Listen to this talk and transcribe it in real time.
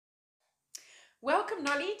Welcome,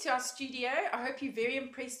 Nollie, to our studio. I hope you're very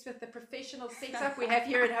impressed with the professional setup we have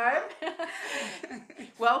here at home.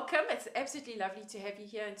 Welcome. It's absolutely lovely to have you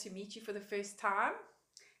here and to meet you for the first time.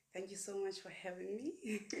 Thank you so much for having me.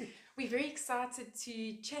 We're very excited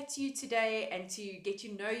to chat to you today and to get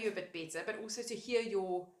to know you a bit better, but also to hear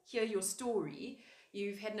your story.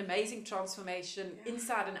 You've had an amazing transformation Yeah,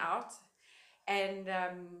 inside and out, and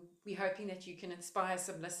we're hoping that you can inspire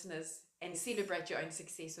some listeners and yes, celebrate your own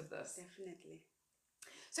success of this. definitely.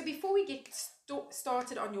 So before we get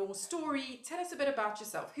started on your story, tell us a bit about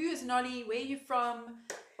yourself. Who is Nollie? Where are you from?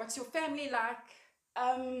 What's your family like?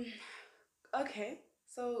 Um, okay,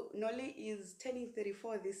 so Nollie is turning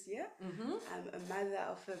 34 this year. Mm-hmm. I'm a mother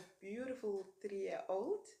of a beautiful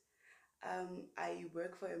 3-year-old. I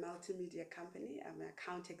work for a multimedia company. I'm an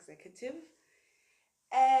account executive.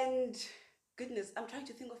 And goodness, I'm trying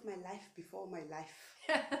to think of my life before my life.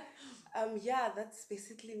 Yeah, that's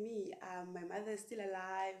basically me. My mother is still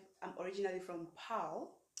alive. I'm originally from Paarl.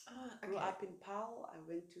 Oh, Grew okay. up in Paarl. I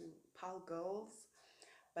went to Paarl Girls,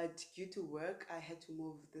 but due to work, I had to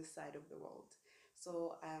move this side of the world.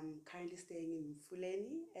 So I'm currently staying in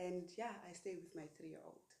Fuleni, and yeah, I stay with my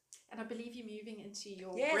 3-year-old. And I believe you're moving into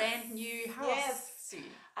your Yes, brand new yes. house soon.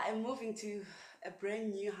 I'm moving to a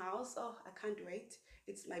brand new house. Oh, I can't wait.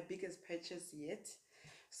 It's my biggest purchase yet.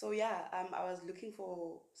 So yeah, I was looking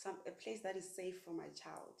for a place that is safe for my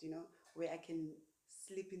child, where I can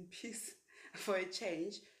sleep in peace for a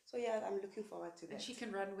change. So yeah, I'm looking forward to And that. she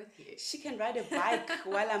can run with you. She can ride a bike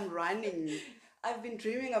while I'm running. I've been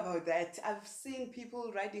dreaming about that. I've seen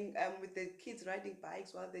people riding with the kids riding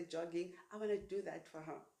bikes while they're jogging. I want to do that for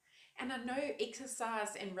her. And I know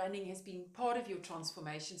exercise and running has been part of your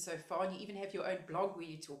transformation so far, and you even have your own blog where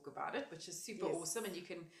you talk about it, which is super Yes. awesome. And you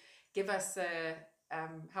can give us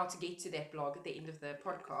how to get to that blog at the end of the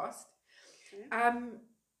podcast. Okay. Um,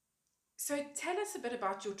 So tell us a bit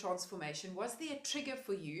about your transformation. Was there a trigger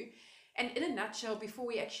for you? And in a nutshell, before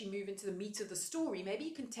we actually move into the meat of the story, maybe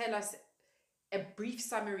you can tell us a brief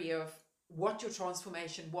summary of what your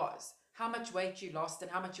transformation was, how much weight you lost,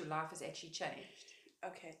 and how much your life has actually changed.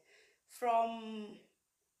 Okay. From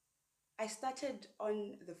I started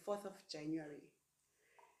on the 4th of January.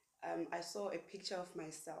 I saw a picture of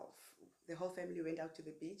myself. The whole family went out to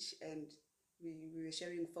the beach and we were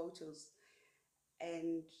sharing photos.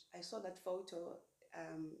 And I saw that photo.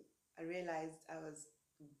 I realized I was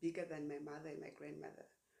bigger than my mother and my grandmother.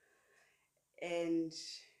 And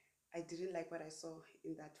I didn't like what I saw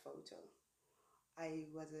in that photo. I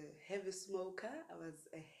was a heavy smoker, I was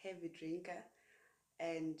a heavy drinker,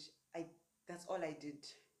 and I that's all I did.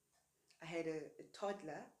 I had a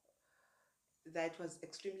toddler that was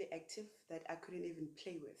extremely active that I couldn't even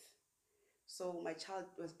play with. So my child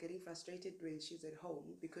was getting frustrated when she's at home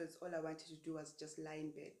because all I wanted to do was just lie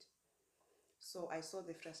in bed. So I saw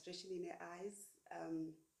the frustration in her eyes.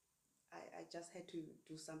 I just had to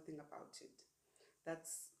do something about it.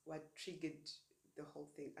 That's what triggered the whole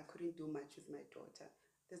thing. I couldn't do much with my daughter.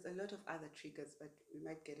 There's a lot of other triggers, but we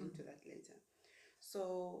might get into that later.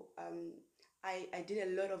 So I did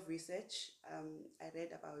a lot of research. I read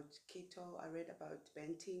about keto, I read about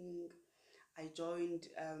venting. I joined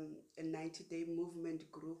a 90-day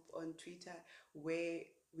movement group on Twitter where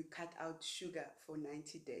we cut out sugar for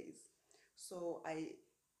 90 days. So I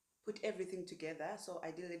put everything together. So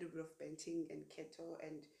I did a little bit of venting and keto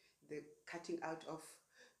and the cutting out of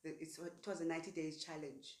it was a 90 days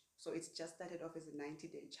challenge. So it's just started off as a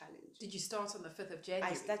 90-day challenge. Did you start on the 5th of I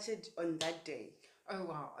January? started on that day. Oh,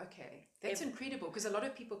 wow. Okay. That's incredible because a lot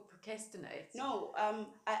of people procrastinate. No, I'm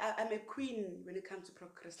a queen when it comes to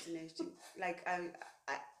procrastination. Like, I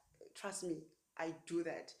trust me, I do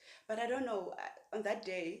that. But I don't know, on that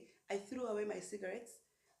day, I threw away my cigarettes.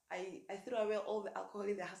 I threw away all the alcohol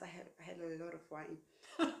in the house. I had a lot of wine.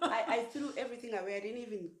 I threw everything away. I didn't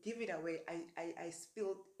even give it away. I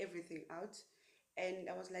spilled everything out. And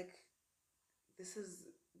I was like, this is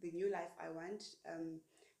the new life I want.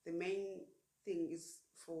 The main thing is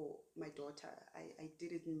for my daughter. I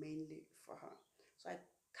did it mainly for her. So I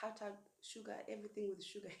cut out sugar, everything with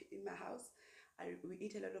sugar in my house. We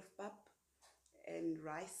eat a lot of pap and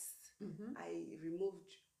rice. Mm-hmm. I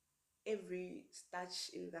removed every starch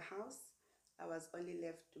in the house. I was only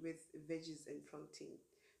left with veggies and protein.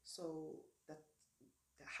 So that's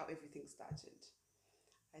how everything started.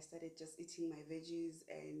 I started just eating my veggies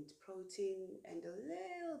and protein and a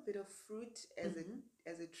little bit of fruit as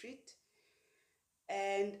Mm-hmm. a treat.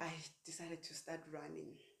 And I decided to start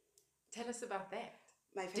running. Tell us about that.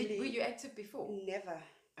 My Were family you active before? never,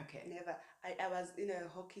 Okay. never. I was in a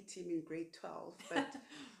hockey team in grade 12, but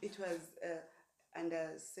it was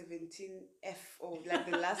under 17F, or like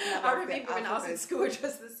the last number I of the remember when I was in alphabet. school, it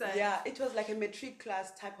was the same. Yeah, it was like a matric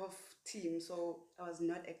class type of team, so I was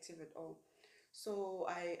not active at all. So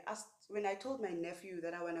I asked, when I told my nephew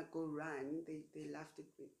that I want to go run, they laughed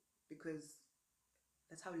at me because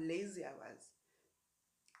that's how lazy I was.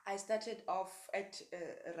 I started off at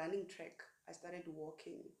a running track. I started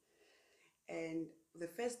walking, and the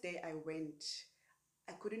first day I went,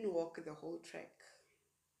 I couldn't walk the whole track.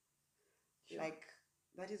 Sure. Like,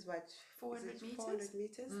 that is what, is 400 it meters? 400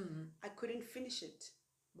 meters? Mm. I couldn't finish it.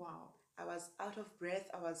 Wow. I was out of breath,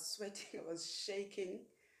 I was sweating, I was shaking.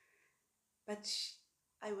 But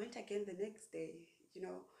I went again the next day, you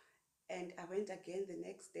know, and I went again the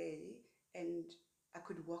next day, and I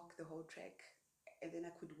could walk the whole track. And then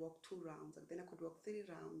I could walk 2 rounds, and then I could walk 3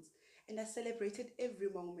 rounds. And I celebrated every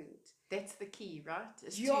moment. That's the key, right?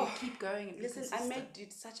 Is Yo, to keep going and be listen, I consistent. made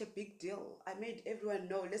it such a big deal. I made everyone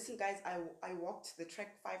know, listen, guys, I walked the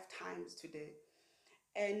track 5 times today.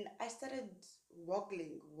 And I started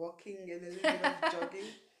walking and a little bit of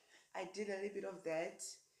jogging. I did a little bit of that.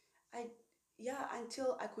 I Yeah,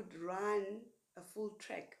 until I could run a full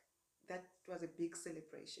track. That was a big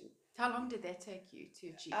celebration. How long did that take you to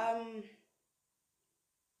achieve?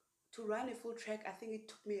 To run a full track, I think it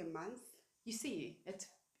took me a month. You see,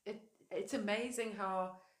 it's amazing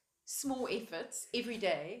how small efforts every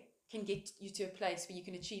day can get you to a place where you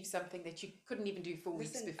can achieve something that you couldn't even do 4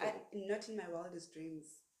 weeks before. Not in my wildest dreams.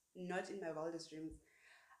 Not in my wildest dreams.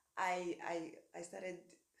 I started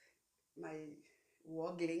my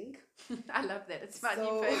woggling. I love that. It's my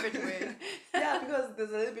new favorite word. Yeah, because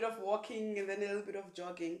there's a little bit of walking and then a little bit of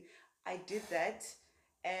jogging. I did that,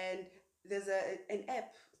 and there's an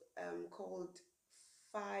app called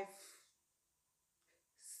 5C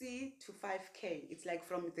to 5K. It's like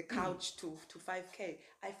from the couch to 5K.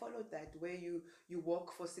 I followed that, where you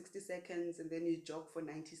walk for 60 seconds and then you jog for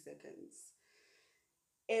 90 seconds.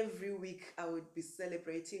 Every week I would be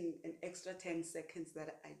celebrating an extra 10 seconds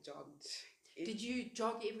that I jogged. Did you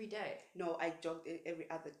jog every day? No, I jogged every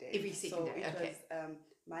other day. Every second day, it okay. was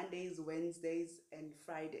Mondays, Wednesdays, and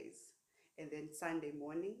Fridays, and then Sunday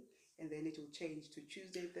morning, and then it will change to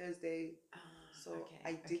Tuesday, Thursday. So okay,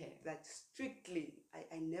 I did okay. that strictly.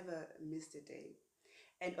 I never missed a day.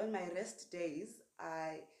 And on my rest days,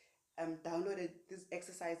 I downloaded these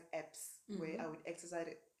exercise apps where I would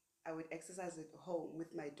exercise at home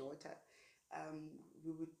with my daughter.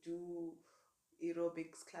 We would do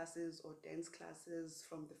aerobics classes or dance classes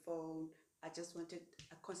from the phone. I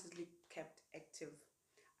constantly kept active.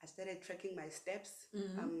 I started tracking my steps.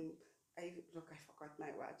 I forgot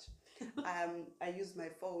my watch. I use my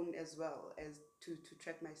phone as well as to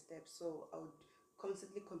track my steps. So I would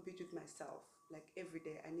constantly compete with myself. Like every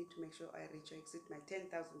day, I need to make sure I reach or exceed my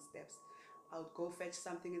 10,000 steps. I would go fetch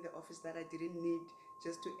something in the office that I didn't need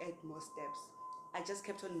just to add more steps. I just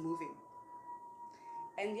kept on moving.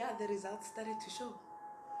 And yeah, the results started to show.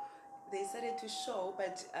 They started to show,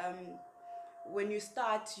 but when you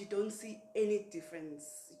start, you don't see any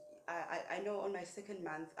difference. I know on my second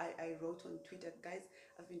month, I wrote on Twitter, guys,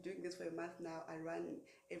 I've been doing this for a month now. I run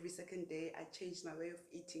every second day. I changed my way of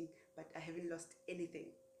eating, but I haven't lost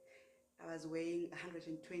anything. I was weighing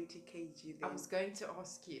 120 kg then. I was going to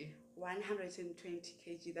ask you. 120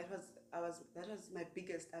 kg. That was my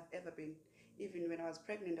biggest I've ever been. Even when I was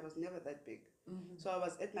pregnant, I was never that big. So I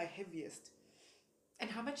was at my heaviest. And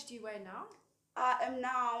how much do you weigh now? I am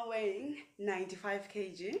now weighing 95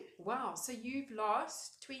 kg. Wow, so you've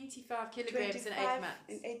lost 25 kilograms in 8 months.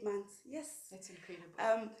 In 8 months, yes. That's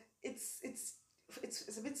incredible. It's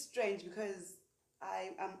a bit strange because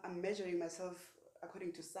I'm measuring myself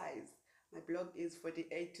according to size. My blog is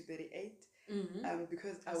 48 to 38.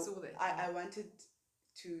 Because I saw that. I wanted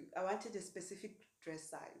a specific dress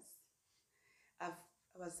size. I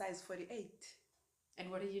was size 48. And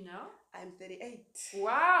what are you now? I'm 38.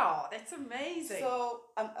 Wow, that's amazing. So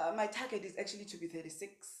my target is actually to be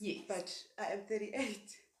 36. Yes. But I am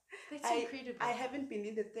 38. That's incredible. I haven't been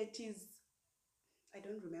in the 30s. I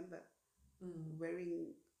don't remember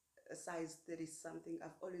wearing a size 30 something.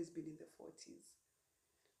 I've always been in the 40s.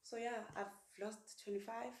 So yeah, I've lost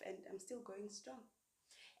 25 and I'm still going strong.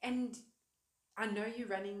 And I know you're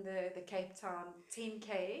running the Cape Town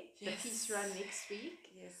 10K, the peace run next week.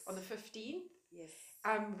 Yes. On the 15th. Yes.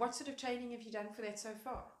 What sort of training have you done for that so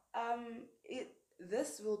far?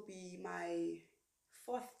 This will be my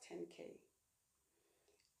 4th 10K.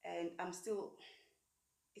 And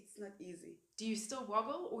it's not easy. Do you still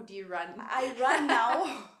wobble or do you run? I run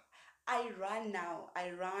now.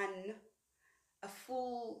 I run a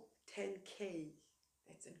full 10K.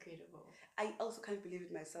 That's incredible. I also can't believe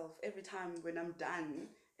it myself. Every time when I'm done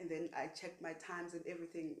and then I check my times and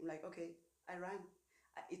everything. I'm like, okay, I ran.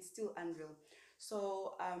 It's still unreal.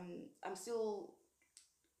 So I'm still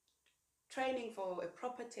training for a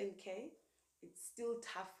proper 10K. It's still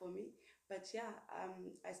tough for me, but yeah,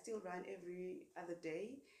 I still run every other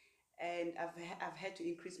day, and I've had to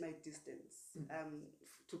increase my distance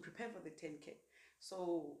to prepare for the 10K.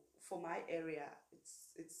 So for my area,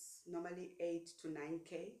 it's normally 8 to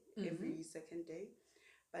 9K Mm-hmm. every second day.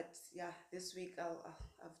 But yeah, this week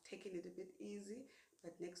I've taken it a bit easy.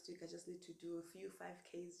 But next week I just need to do a few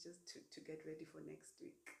 5Ks just to get ready for next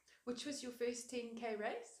week. Which was your first 10K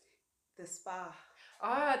race? The spa.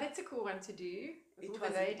 Ah, that's a cool one to do with all It the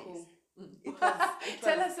wasn't ladies. cool. Mm. It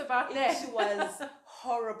Tell was us about it that. was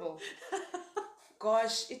horrible.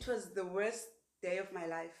 Gosh, it was the worst day of my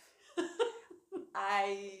life.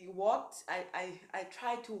 I walked, I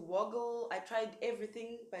tried to woggle, I tried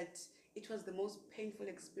everything, but it was the most painful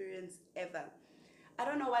experience ever. I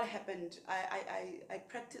don't know what happened. I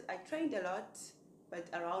practiced, I trained a lot, but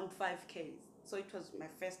around 5Ks. So it was my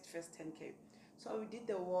first 10K. So we did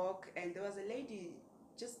the walk, and there was a lady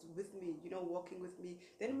just with me, walking with me.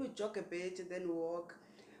 Then we jog a bit and then walk.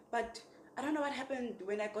 But I don't know what happened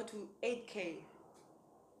when I got to 8K,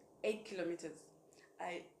 8 kilometers.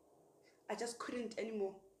 I I just couldn't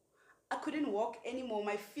anymore. I couldn't walk anymore.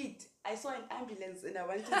 My feet. I saw an ambulance and I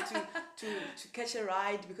wanted to catch a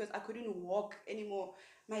ride because I couldn't walk anymore.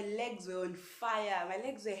 My legs were on fire. My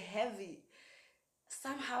legs were heavy.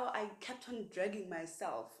 Somehow I kept on dragging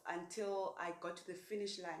myself until I got to the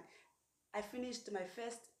finish line. I finished my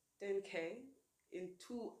first 10K in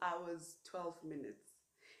 2 hours 12 minutes.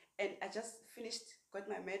 And I just finished, got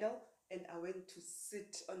my medal, and I went to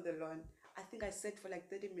sit on the lawn. I think I sat for like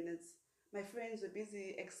 30 minutes. My friends were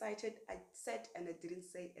busy, excited. I sat and I didn't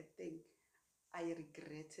say a thing. I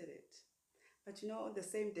regretted it. But the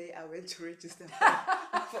same day I went to register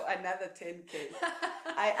for another 10K.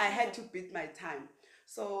 I had to beat my time.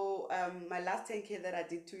 So my last 10K that I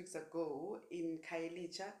did 2 weeks ago in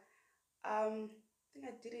Kailicha, I think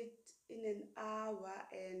I did it in an hour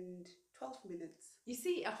and 12 minutes. You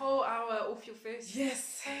see, a whole hour off your first.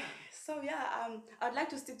 Yes. time. So yeah, I'd like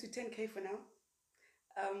to stick to 10K for now.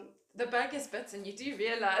 The biggest bits, and you do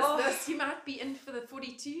realise this, you might be in for the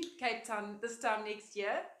 42 Cape Town this time next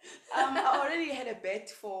year. I already had a bet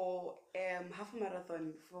for half a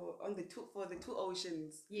marathon for the two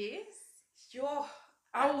oceans. Yes. Yo,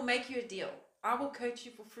 I will make you a deal. I will coach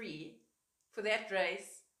you for free for that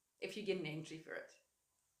race if you get an entry for it.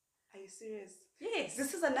 Are you serious? Yes.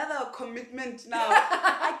 This is another commitment now.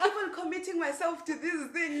 I keep on committing myself to these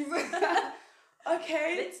things.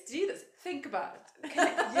 Okay. Let's do this. Think about it.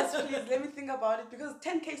 Yes, please, let me think about it because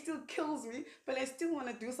 10K still kills me, but I still want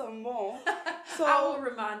to do some more. So I will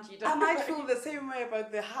remind you. I might feel the same way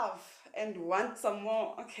about the half and want some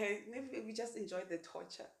more. Okay, maybe we just enjoy the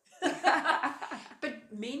torture. But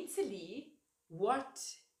mentally, what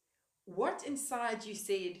inside you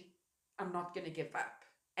said, I'm not going to give up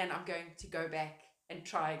and I'm going to go back and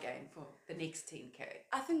try again for the next 10K?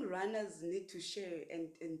 I think runners need to share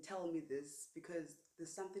and tell me this because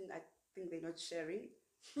there's something I think they're not sharing.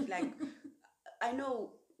 Like, I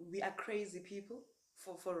know we are crazy people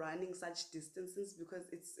for running such distances because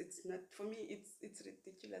it's not, for me, it's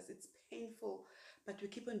ridiculous, it's painful, but we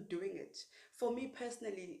keep on doing it. For me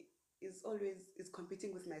personally, is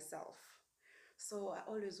competing with myself. So I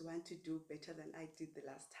always want to do better than I did the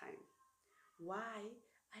last time. Why?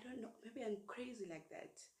 I don't know. Maybe I'm crazy like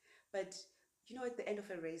that. But at the end of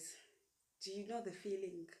a race, do you know the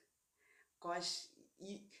feeling? Gosh,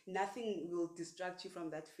 nothing will distract you from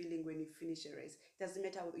that feeling when you finish a race. Doesn't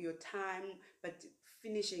matter your time, but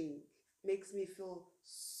finishing makes me feel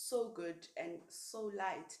so good and so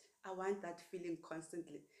light. I want that feeling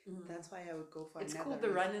constantly. That's why I would go for It's another called the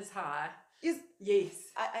race. runner's high. Is Yes.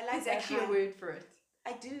 I like There's that actually high. a word for it.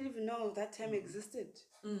 I didn't even know that term existed.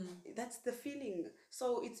 That's the feeling.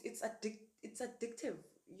 So it's addictive.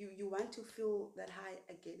 You want to feel that high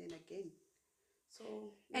again and again.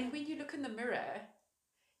 So And when you look in the mirror,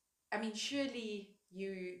 I mean, surely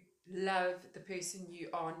you love the person you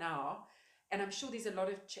are now. And I'm sure there's a lot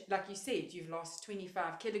of, like you said, you've lost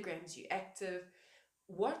 25 kilograms, you're active.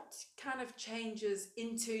 What kind of changes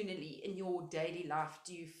internally in your daily life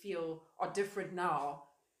do you feel are different now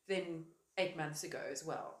than 8 months ago as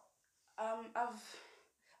well? I've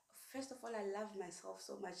first of all, I love myself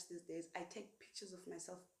so much these days. I take pictures of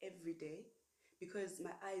myself every day because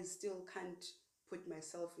my eyes still can't put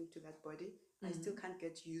myself into that body. I still can't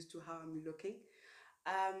get used to how I'm looking.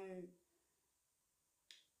 Um,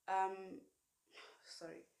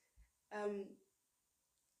 sorry. Um,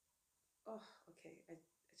 oh, okay. I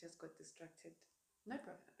just got distracted. No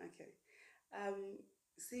problem. Okay. Um,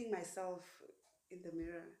 Seeing myself in the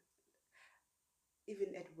mirror,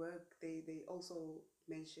 even at work, they also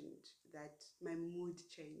mentioned that my mood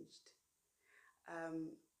changed. Um,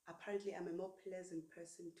 Apparently, I'm a more pleasant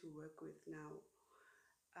person to work with now.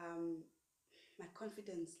 Um, my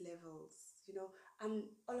confidence levels, I'm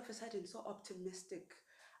all of a sudden so optimistic.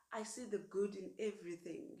 I see the good in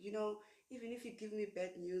everything. Even if you give me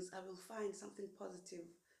bad news, I will find something positive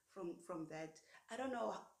from that. I don't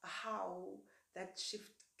know how that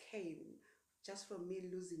shift came just from me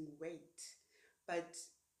losing weight, but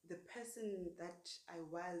the person that I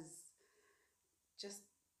was, just,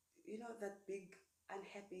 that big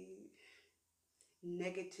unhappy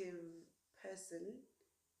negative person,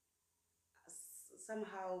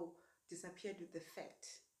 somehow disappeared with the fat,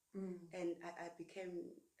 Mm. and I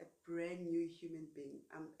became a brand new human being.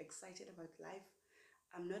 I'm excited about life.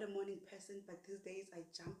 I'm not a morning person, but these days I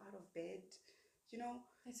jump out of bed. You know,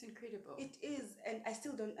 That's incredible. it is, and I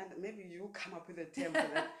still don't. And maybe you come up with a term for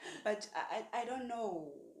that, but I don't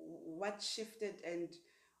know what shifted and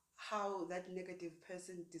how that negative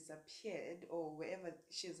person disappeared or wherever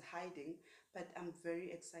she's hiding. But I'm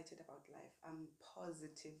very excited about life. I'm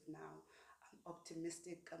positive now. I'm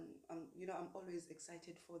optimistic. I'm always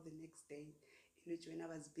excited for the next day. In which, when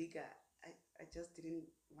I was bigger, I just didn't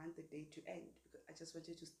want the day to end because I just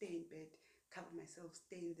wanted to stay in bed, cover myself,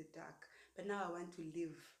 stay in the dark. But now I want to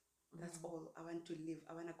live. That's Mm. all. I want to live.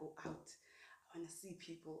 I want to go out. I want to see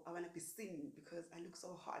people. I want to be seen because I look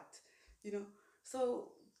so hot, you know.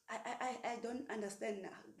 So I don't understand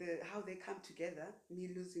how they come together. Me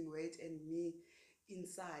losing weight and me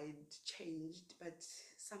inside changed, but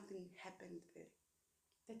something happened there.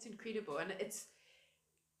 That's incredible. And it's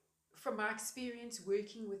from my experience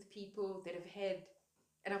working with people that have had,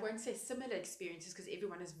 and I won't say similar experiences because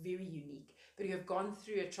everyone is very unique, but who have gone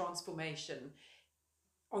through a transformation.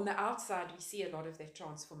 On the outside, we see a lot of that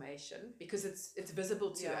transformation because it's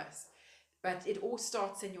visible to Yeah. us. But it all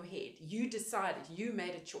starts in your head. You decided, you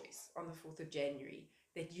made a choice on the 4th of January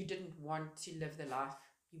that you didn't want to live the life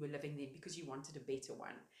you were living then because you wanted a better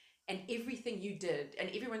one. And everything you did, and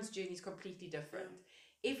everyone's journey is completely different,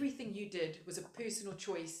 everything you did was a personal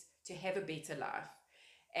choice to have a better life.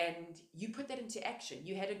 And you put that into action.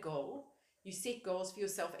 You had a goal, you set goals for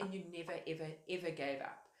yourself, and you never, ever, ever gave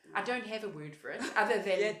up. I don't have a word for it other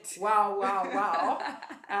than Yet. wow, wow, wow.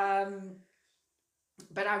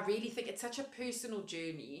 But I really think it's such a personal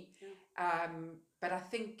journey. Yeah. But I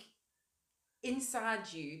think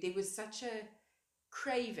inside you, there was such a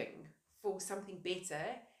craving for something better.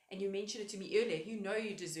 And you mentioned it to me earlier. You know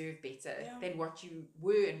you deserve better Yeah. than what you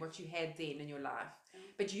were and what you had then in your life. Yeah.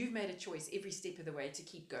 But you've made a choice every step of the way to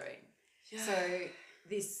keep going. Yeah. So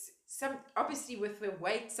there's some, obviously, with the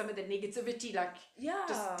weight, some of the negativity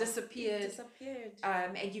just disappeared.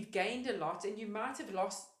 And you've gained a lot, and you might have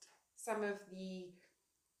lost some of the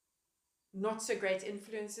not so great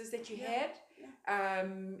influences that you had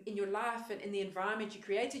in your life and in the environment you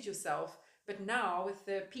created yourself. But now, with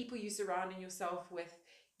the people you surrounding yourself with,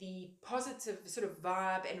 the positive sort of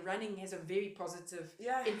vibe, and running has a very positive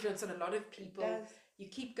influence on a lot of people. You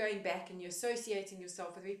keep going back and you're associating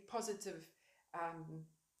yourself with very positive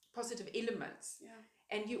elements.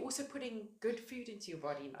 And you're also putting good food into your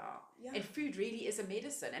body now. And food really is a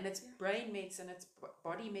medicine, and it's brain medicine, it's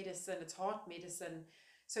body medicine, it's heart medicine.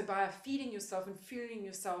 So by feeding yourself and fueling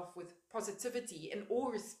yourself with positivity in all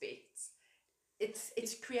respects,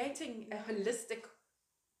 it's creating a holistic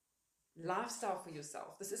lifestyle for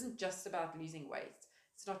yourself. This isn't just about losing weight.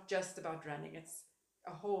 It's not just about running. It's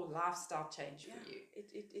a whole lifestyle change for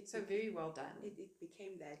you. So very well done. It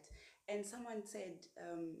became that. And someone said,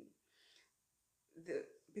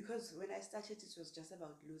 because when I started, it was just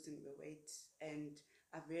about losing the weight, and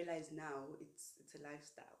I've realized now it's a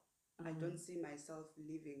lifestyle. I don't see myself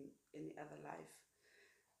living any other life.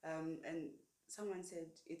 And someone said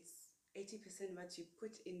it's 80% what you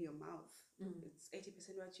put in your mouth. It's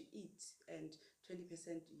 80% what you eat, and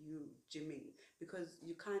 20% you gymming, because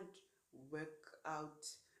you can't work out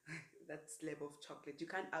that slab of chocolate. You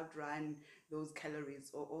can't outrun those calories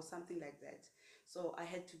or something like that. So I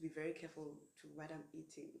had to be very careful to what I'm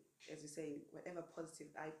eating. As you're saying, whatever positive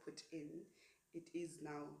I put in, it is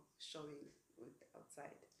now showing with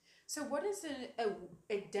outside. So what does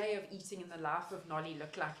a day of eating in the life of Nollie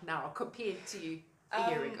look like now compared to a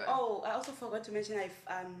year ago? Oh, I also forgot to mention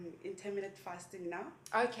I'm intermittent fasting now.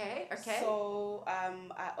 Okay. So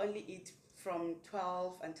I only eat from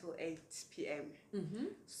 12 until 8 p.m.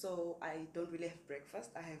 So I don't really have breakfast.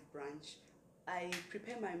 I have brunch. I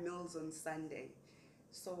prepare my meals on Sunday.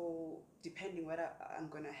 So depending what I'm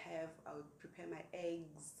gonna have, I would prepare my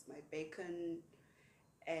eggs, my bacon,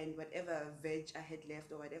 and whatever veg I had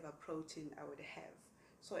left or whatever protein I would have.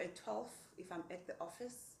 So at 12, if I'm at the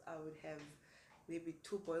office, I would have maybe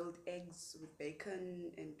 2 boiled eggs with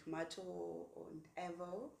bacon and tomato and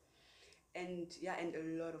avo. And yeah, and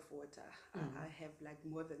a lot of water. I have like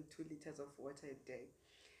more than 2 liters of water a day.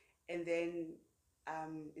 And then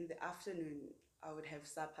in the afternoon, I would have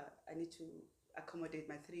supper. I need to accommodate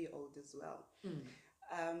my 3-year-old as well.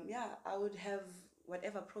 Mm. Yeah, I would have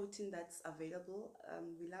whatever protein that's available.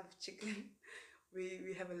 We love chicken.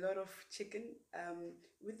 We have a lot of chicken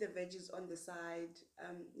with the veggies on the side.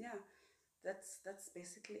 Yeah, that's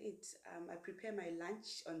basically it. I prepare my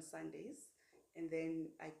lunch on Sundays, and then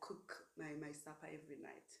I cook my supper every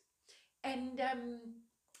night. And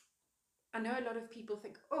I know a lot of people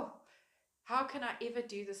think, oh, how can I ever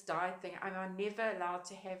do this diet thing? I'm never allowed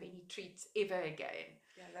to have any treats ever again.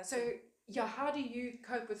 Yeah, that's So, yeah, how do you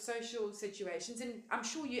cope with social situations? And I'm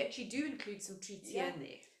sure you actually do include some treats here and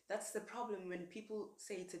there. That's the problem when people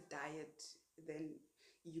say it's a diet, then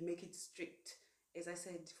you make it strict. As I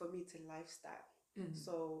said, for me, it's a lifestyle.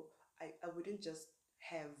 So I wouldn't just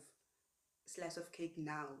have slice of cake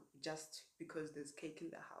now just because there's cake in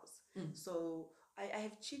the house. So I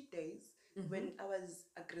have cheat days. When I was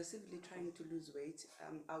aggressively trying to lose weight,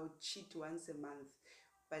 I would cheat once a month,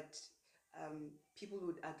 but people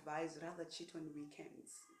would advise rather cheat on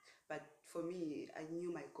weekends. But for me, I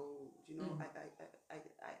knew my goal. You know,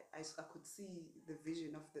 I could see the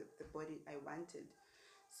vision of the body I wanted.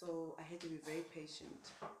 So I had to be very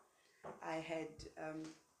patient. I had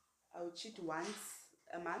I would cheat once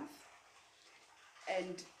a month,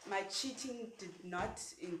 and my cheating did not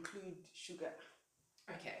include sugar.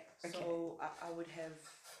 Okay. So I would have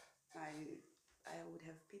my I would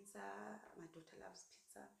have pizza. My daughter loves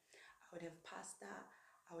pizza. I would have pasta.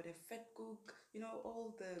 I would have fat cook. You know,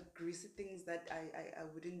 all the greasy things that I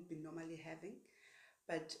wouldn't be normally having.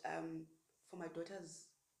 But for my daughter's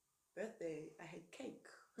birthday, I had cake.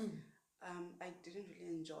 I didn't really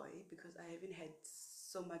enjoy because I haven't had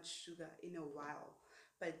so much sugar in a while.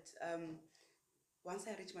 But once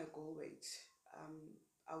I reach my goal weight, um,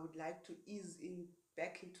 I would like to ease in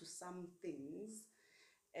back into some things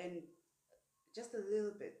and just a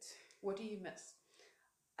little bit. What do you miss?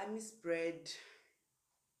 I miss bread.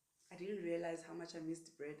 I didn't realize how much I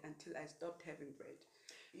missed bread until I stopped having bread.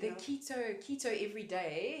 The keto every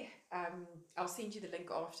day. I'll send you the link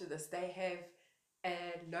after this. They have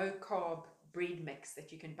a low carb bread mix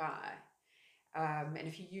that you can buy. And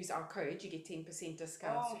if you use our code, you get 10%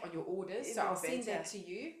 discounts on your orders. So I'll send that to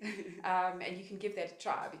you, and you can give that a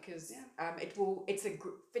try because it's a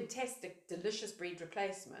fantastic, delicious bread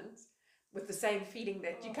replacement with the same feeling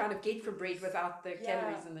that you kind of get from bread without the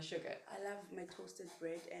calories and the sugar. I love my toasted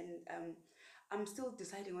bread, and I'm still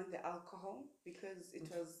deciding on the alcohol because it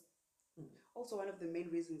was also one of the main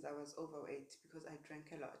reasons I was overweight because I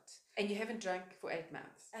drank a lot. And you haven't drank for 8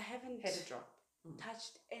 months? I haven't had a drop.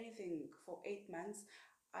 Touched anything for 8 months.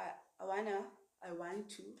 I want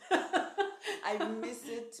to. I miss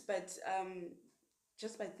it, but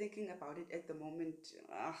just by thinking about it at the moment,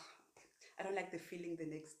 I don't like the feeling the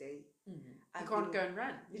next day. You can't go and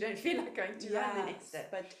run. You don't feel like going to run the next day.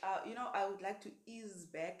 But I would like to ease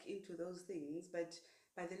back into those things. But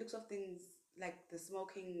by the looks of things, like the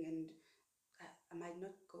smoking, and I might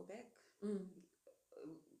not go back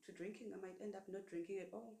to drinking. I might end up not drinking at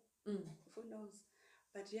all. Who knows?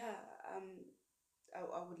 But yeah,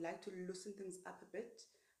 I would like to loosen things up a bit,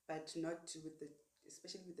 but not with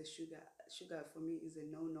especially with the sugar. Sugar for me is a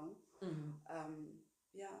no.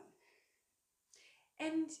 Yeah.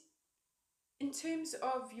 And in terms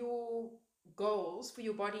of your goals for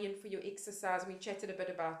your body and for your exercise, we chatted a bit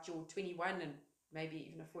about your 21 and maybe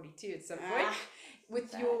even a 42 at some point.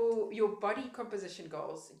 With your body composition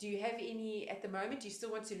goals, do you have any at the moment? Do you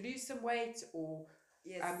still want to lose some weight, or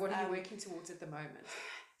what are you working towards at the moment?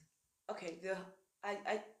 Okay,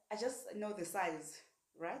 I just know the size,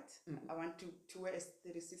 right? I want to wear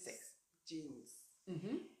 36 jeans,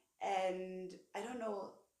 and I don't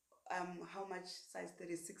know how much size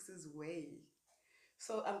 36s weigh.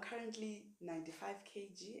 So I'm currently 95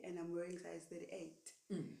 kg and I'm wearing size 38.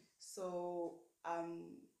 So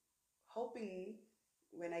I'm hoping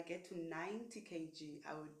when I get to 90 kg,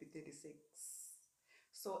 I would be 36.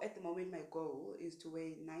 So at the moment, my goal is to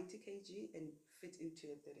weigh 90 kg and fit into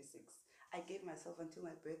a 36. I gave myself until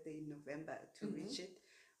my birthday in November to reach it,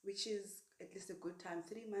 which is at least a good time.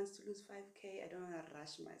 3 months to lose 5K. I don't want to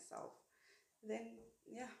rush myself. Then,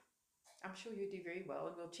 yeah. I'm sure you do very well,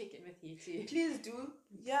 and we'll check in with you too. Please do,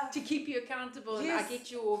 yeah. To keep you accountable, yes. And I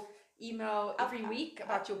get your email every week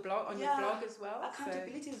about your blog, on your blog as well.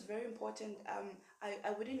 Accountability is very important.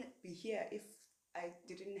 I wouldn't be here if I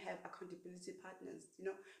didn't have accountability partners,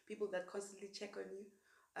 people that constantly check on you.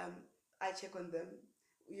 I check on them.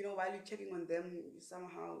 While you're checking on them, you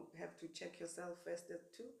somehow have to check yourself first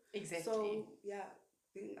too. Exactly. So, yeah,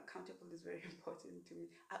 being accountable is very important to me.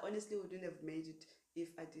 I honestly wouldn't have made it if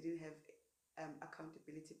I didn't have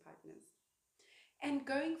accountability partners. And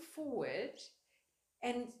going forward,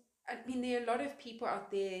 and I mean, there are a lot of people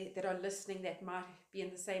out there that are listening that might be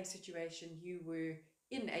in the same situation you were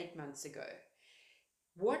in 8 months ago.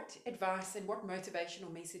 What advice and what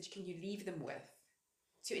motivational message can you leave them with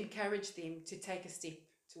to encourage them to take a step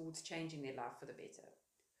towards changing their life for the better?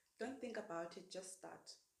 Don't think about it, just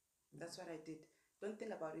start. That's what I did. Don't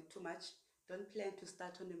think about it too much. Don't plan to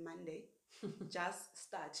start on a Monday. Just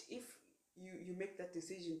start. If you make that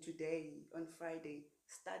decision today, on Friday,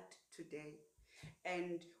 start today.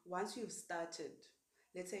 And once you've started,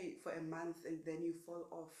 let's say for a month, and then you fall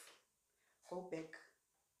off, go back.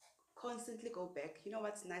 Constantly go back. You know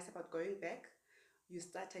what's nice about going back? You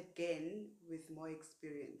start again with more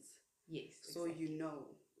experience. Yes. So exactly.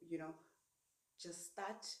 Just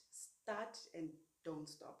start and don't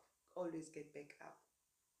stop. Always get back up.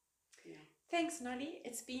 Yeah. Thanks, Nollie.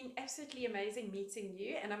 It's been absolutely amazing meeting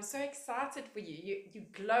you, and I'm so excited for you. You're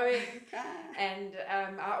glowing, and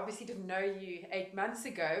I obviously didn't know you 8 months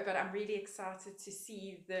ago, but I'm really excited to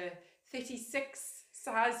see the 36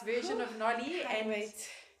 size version of Nollie and wait.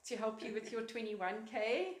 to help you with your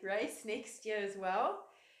 21K race next year as well.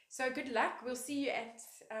 So good luck. We'll see you at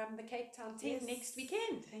the Cape Town 10 next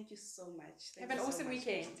weekend. Thank you so much. Have an awesome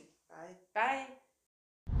weekend. Bye. Bye.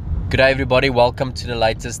 Good day, everybody. Welcome to the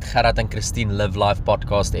latest Gerard and Christine Live Life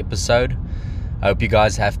podcast episode. I hope you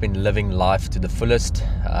guys have been living life to the fullest.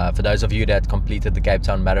 For those of you that completed the Cape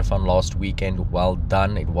Town Marathon last weekend, well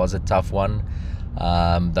done. It was a tough one.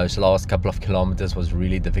 Those last couple of kilometers was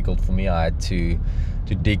really difficult for me. I had to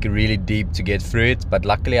dig really deep to get through it, but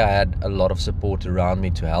luckily I had a lot of support around me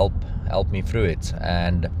to help me through it,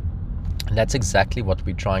 and that's exactly what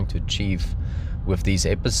we're trying to achieve with these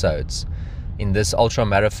episodes. In this ultra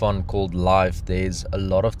marathon called life, there's a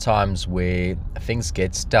lot of times where things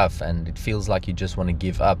get tough and it feels like you just want to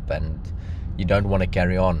give up and you don't want to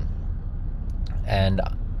carry on. And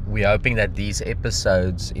we're hoping that these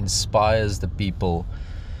episodes inspires the people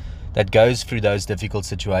that goes through those difficult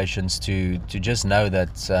situations to just know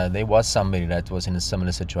that there was somebody that was in a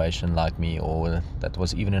similar situation like me, or that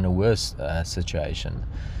was even in a worse situation,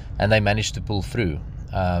 and they managed to pull through.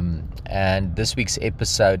 And this week's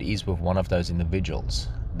episode is with one of those individuals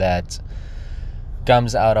that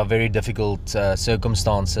comes out of very difficult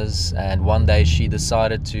circumstances, and one day she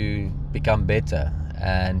decided to become better,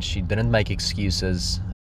 and she didn't make excuses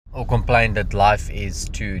or complain that life is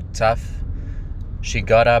too tough. She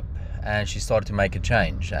got up and she started to make a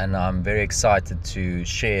change, and I'm very excited to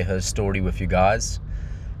share her story with you guys.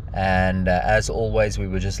 And as always, we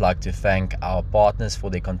would just like to thank our partners for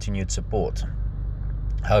their continued support.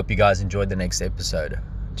 I hope you guys enjoyed the next episode.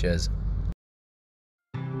 Cheers.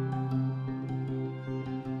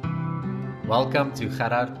 Welcome to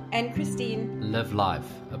Gerard and Christine Live Life,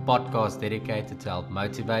 a podcast dedicated to help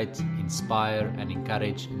motivate, inspire, and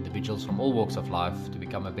encourage individuals from all walks of life to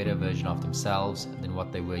become a better version of themselves than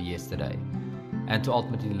what they were yesterday, and to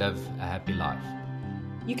ultimately live a happy life.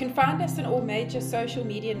 You can find us on all major social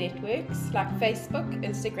media networks like Facebook,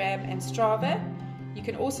 Instagram, and Strava. You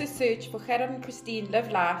can also search for Gerard and Christine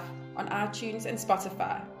Live Life on iTunes and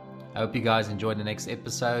Spotify. I hope you guys enjoyed the next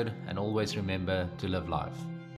episode, and always remember to live life.